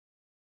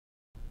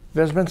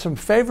There's been some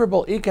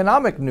favorable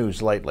economic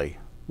news lately.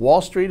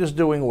 Wall Street is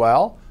doing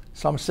well.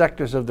 Some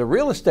sectors of the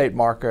real estate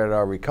market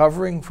are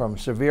recovering from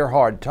severe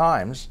hard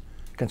times.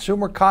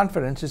 Consumer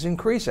confidence is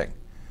increasing.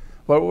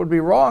 But it would be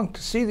wrong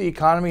to see the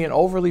economy in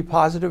overly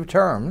positive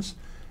terms,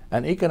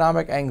 and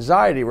economic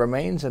anxiety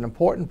remains an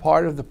important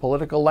part of the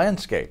political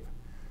landscape.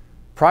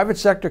 Private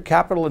sector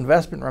capital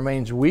investment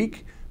remains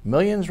weak,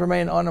 millions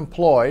remain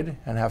unemployed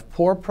and have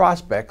poor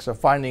prospects of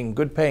finding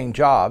good-paying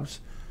jobs.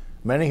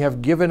 Many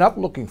have given up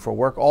looking for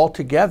work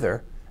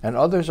altogether, and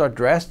others are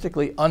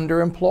drastically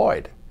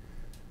underemployed.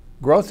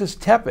 Growth is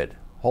tepid,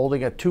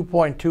 holding at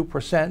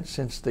 2.2%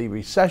 since the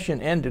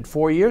recession ended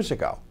 4 years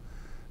ago.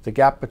 The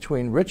gap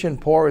between rich and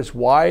poor is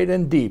wide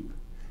and deep,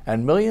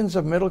 and millions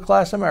of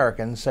middle-class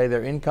Americans say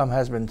their income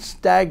has been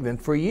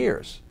stagnant for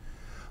years.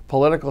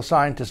 Political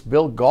scientist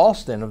Bill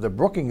Galston of the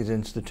Brookings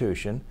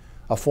Institution,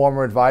 a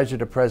former advisor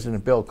to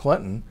President Bill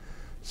Clinton,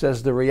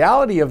 says the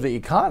reality of the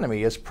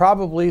economy is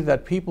probably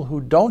that people who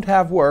don't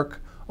have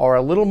work are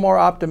a little more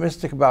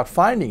optimistic about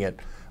finding it,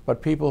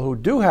 but people who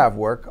do have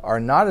work are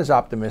not as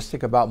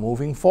optimistic about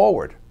moving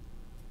forward.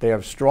 They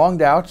have strong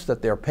doubts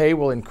that their pay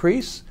will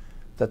increase,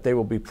 that they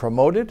will be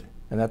promoted,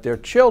 and that their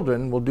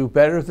children will do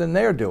better than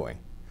they're doing.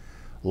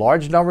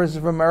 Large numbers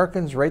of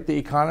Americans rate the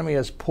economy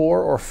as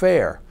poor or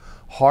fair,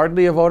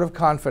 hardly a vote of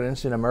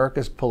confidence in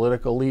America's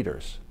political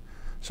leaders.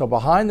 So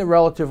behind the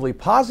relatively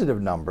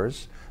positive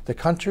numbers, the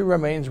country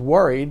remains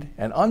worried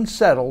and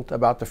unsettled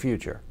about the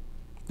future.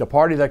 The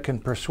party that can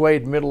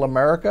persuade middle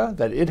America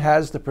that it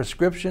has the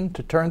prescription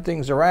to turn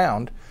things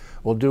around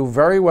will do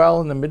very well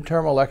in the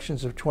midterm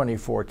elections of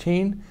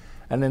 2014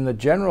 and in the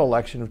general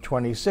election of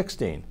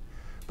 2016.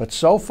 But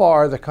so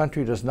far, the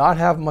country does not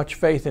have much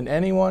faith in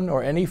anyone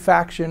or any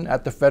faction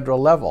at the federal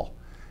level,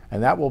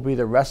 and that will be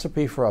the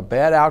recipe for a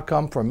bad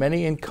outcome for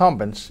many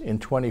incumbents in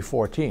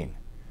 2014.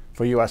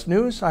 For U.S.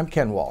 News, I'm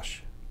Ken Walsh.